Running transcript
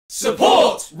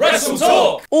Support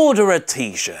WrestleTalk! Order a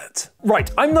t-shirt.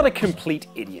 Right, I'm not a complete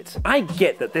idiot. I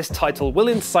get that this title will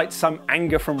incite some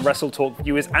anger from WrestleTalk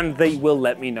viewers and they will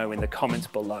let me know in the comments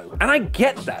below. And I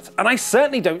get that, and I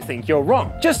certainly don't think you're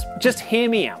wrong. Just hear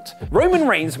me out. Roman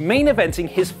Reigns main eventing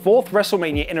his 4th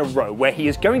WrestleMania in a row where he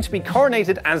is going to be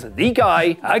coronated as the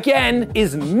guy, again,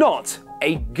 is not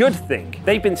a good thing.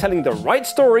 They've been telling the right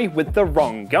story with the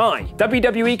wrong guy.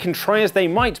 WWE can try as they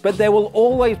might, but there will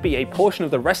always be a portion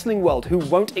of the wrestling world who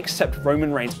won't accept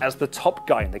Roman Reigns as the top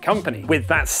guy in the company. With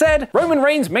that said, Roman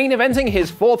Reigns main eventing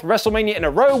his 4th WrestleMania in a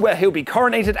row where he'll be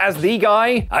coronated as the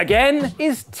guy, again,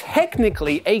 is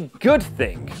technically a good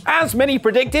thing. As many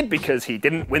predicted, because he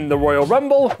didn't win the Royal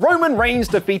Rumble, Roman Reigns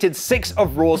defeated 6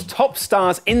 of Raw's top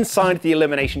stars inside the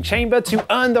Elimination Chamber to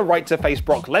earn the right to face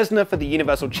Brock Lesnar for the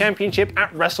Universal Championship at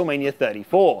WrestleMania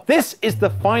 34. This is the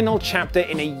final chapter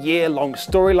in a year-long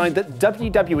storyline that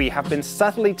WWE have been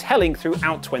subtly telling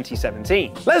throughout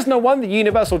 2017. Lesnar won the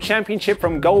Universal Championship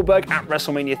from Goldberg at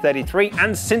WrestleMania 33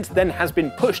 and since then has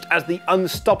been pushed as the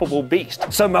unstoppable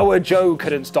beast. Samoa Joe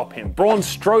couldn't stop him, Braun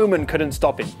Strowman couldn't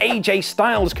stop him, AJ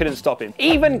Styles couldn't stop him,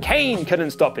 even Kane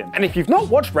couldn't stop him. And if you've not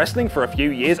watched wrestling for a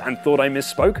few years and thought I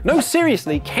misspoke, no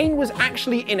seriously, Kane was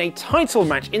actually in a title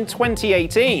match in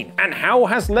 2018. And how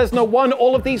has Lesnar won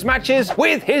all of these matches?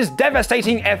 With his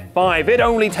devastating F5. It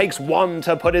only takes one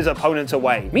to put his opponent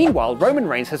away. Meanwhile, Roman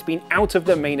Reigns has been out of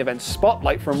the main event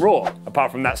spotlight from Raw,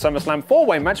 apart from that SummerSlam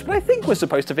 4-way match, but I think we're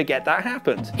supposed to forget that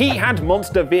happened. He had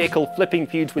monster vehicle flipping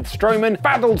feuds with Strowman,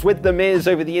 battles with The Miz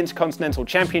over the Intercontinental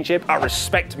Championship, a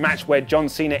respect match where John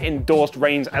Cena endorsed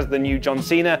Reigns as the new John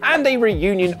Cena, and a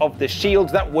reunion of the Shield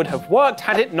that would have worked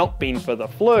had it not been for the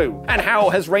flu. And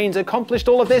how has Reigns accomplished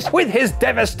all of this? With his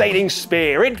devastating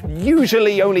spear. It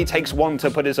usually only takes one to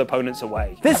put his opponents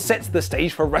away. This sets the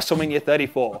stage for WrestleMania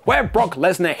 34, where Brock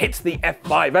Lesnar hits the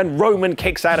F5 and Roman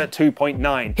kicks out at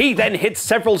 2.9. He then hits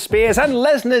several spears and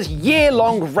Lesnar's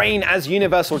year-long reign as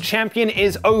Universal Champion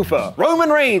is over. Roman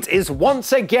Reigns is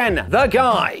once again the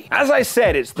guy. As I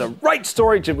said, it's the right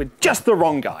story with just the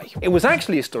wrong guy. It was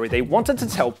actually a story they wanted to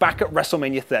tell back at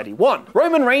WrestleMania 31.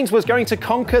 Roman Reigns was going to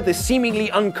conquer the seemingly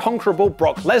unconquerable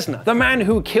Brock Lesnar, the man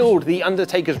who killed The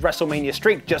Undertaker's WrestleMania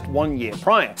streak just 1 year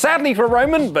prior. Sadly for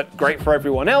Roman, but great for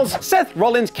everyone else, Seth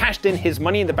Rollins cashed in his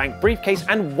Money in the Bank briefcase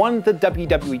and won the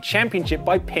WWE Championship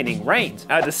by pinning Reigns,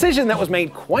 a decision that was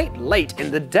made quite late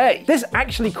in the day. This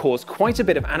actually caused quite a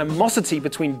bit of animosity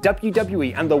between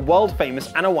WWE and the world-famous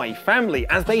Anoa'i family,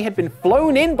 as they had been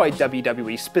flown in by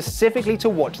WWE specifically to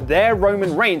watch their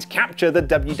Roman Reigns capture the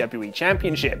WWE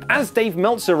Championship. As Dave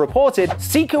Meltzer reported,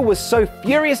 Sika was so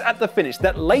furious at the finish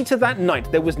that later that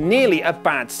night there was nearly a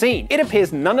bad scene. It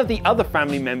appears none of the other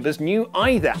family members knew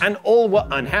either, and all were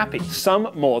unhappy, some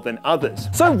more than others.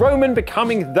 So Roman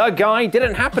becoming the guy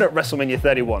didn't happen at WrestleMania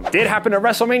 31. Did happen at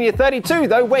WrestleMania 32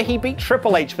 though, where he beat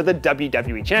Triple H for the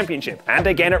WWE Championship. And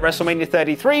again at WrestleMania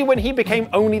 33 when he became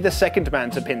only the 2nd man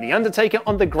to pin The Undertaker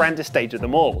on the grandest stage of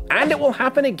them all. And it will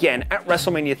happen again at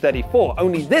WrestleMania 34,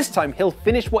 only this time he'll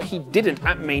finish what he didn't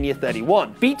at Mania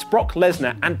 31, beat Brock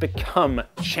Lesnar and become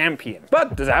champion.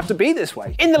 But does it have to be this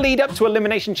way? In the lead up to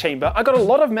Elimination Chamber, I got a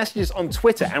lot of messages on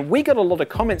Twitter and we got a lot of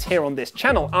comments here on this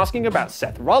channel asking about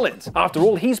Seth Rollins. After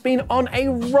all, he's been on a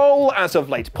roll as of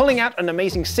late, pulling out an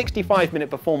amazing 65-minute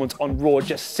performance on Raw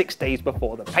just 6 days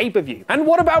before the pay-per-view. And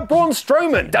what about Braun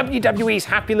Strowman? WWE's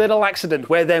happy little accident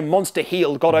where their monster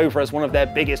heel got over as one of their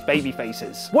biggest baby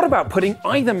faces. What about putting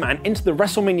either man into the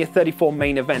WrestleMania 34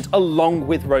 main event along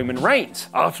with Roman Reigns?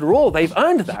 After all, they've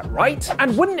earned that, right?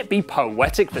 And wouldn't it be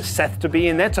poetic for Seth to be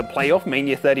in there to play off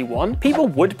Mania 31? People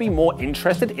would be more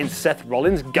interested in Seth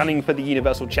Rollins gunning for the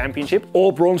Universal Championship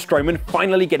or Braun Strowman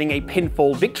finally getting a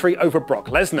pinfall victory over Brock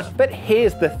Lesnar. But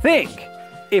here's the thing.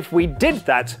 If we did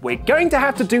that, we're going to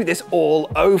have to do this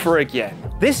all over again.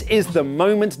 This is the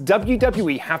moment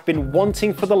WWE have been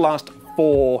wanting for the last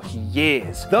 4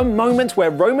 years. The moment where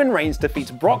Roman Reigns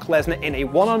defeats Brock Lesnar in a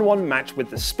one-on-one match with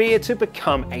the spear to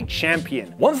become a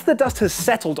champion. Once the dust has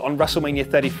settled on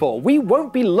WrestleMania 34, we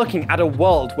won't be looking at a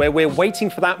world where we're waiting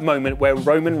for that moment where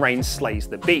Roman Reigns slays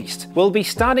the beast. We'll be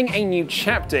starting a new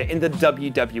chapter in the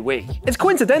WWE. It's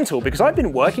coincidental because I've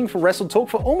been working for WrestleTalk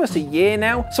for almost a year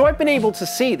now, so I've been able to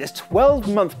see this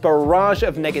 12-month barrage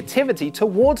of negativity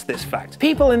towards this fact.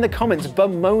 People in the comments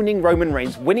bemoaning Roman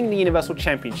Reigns winning the Universal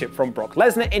Championship from Brock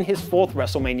Brock Lesnar in his 4th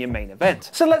WrestleMania main event.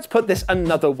 So let's put this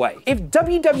another way. If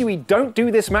WWE don't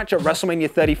do this match at WrestleMania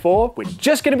 34, we're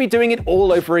just going to be doing it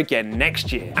all over again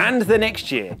next year, and the next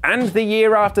year, and the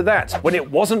year after that. When it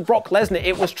wasn't Brock Lesnar,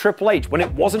 it was Triple H. When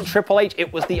it wasn't Triple H,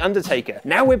 it was The Undertaker.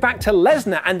 Now we're back to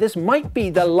Lesnar, and this might be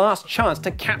the last chance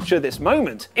to capture this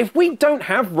moment. If we don't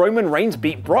have Roman Reigns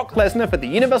beat Brock Lesnar for the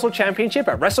Universal Championship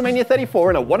at WrestleMania 34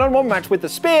 in a one-on-one match with the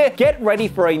Spear, get ready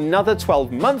for another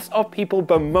 12 months of people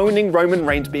bemoaning Roman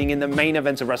Reigns being in the main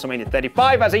event of WrestleMania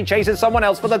 35 as he chases someone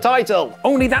else for the title.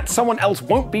 Only that someone else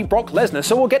won't be Brock Lesnar,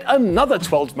 so we'll get another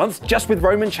 12 months just with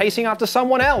Roman chasing after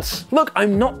someone else. Look,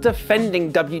 I'm not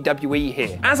defending WWE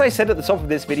here. As I said at the top of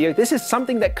this video, this is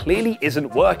something that clearly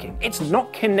isn't working. It's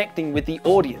not connecting with the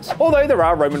audience. Although there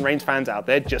are Roman Reigns fans out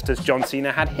there, just as John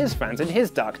Cena had his fans in his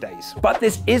dark days. But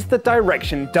this is the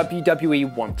direction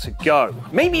WWE want to go.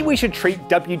 Maybe we should treat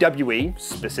WWE,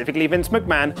 specifically Vince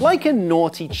McMahon, like a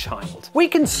naughty child. We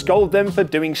can scold them for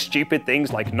doing stupid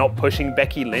things like not pushing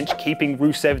Becky Lynch, keeping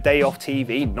Rusev Day off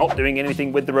TV, not doing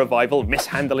anything with the Revival,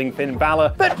 mishandling Finn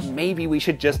Balor, but maybe we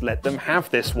should just let them have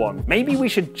this one. Maybe we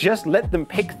should just let them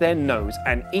pick their nose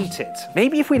and eat it.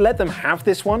 Maybe if we let them have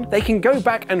this one, they can go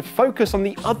back and focus on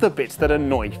the other bits that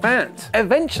annoy fans.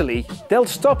 Eventually, they'll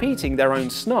stop eating their own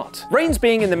snot. Reigns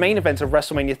being in the main event of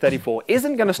WrestleMania 34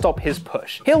 isn't going to stop his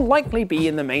push. He'll likely be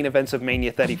in the main events of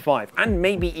Mania 35, and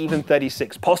maybe even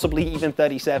 36, possibly even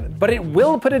 37. But it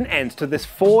will put an end to this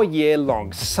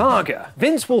 4-year-long saga.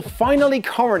 Vince will finally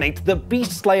coronate the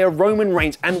Beast Slayer Roman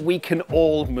Reigns, and we can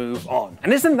all move on.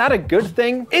 And isn't that a good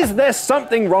thing? Is there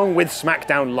something wrong with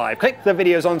SmackDown Live? Click the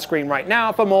videos on screen right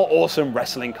now for more awesome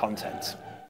wrestling content.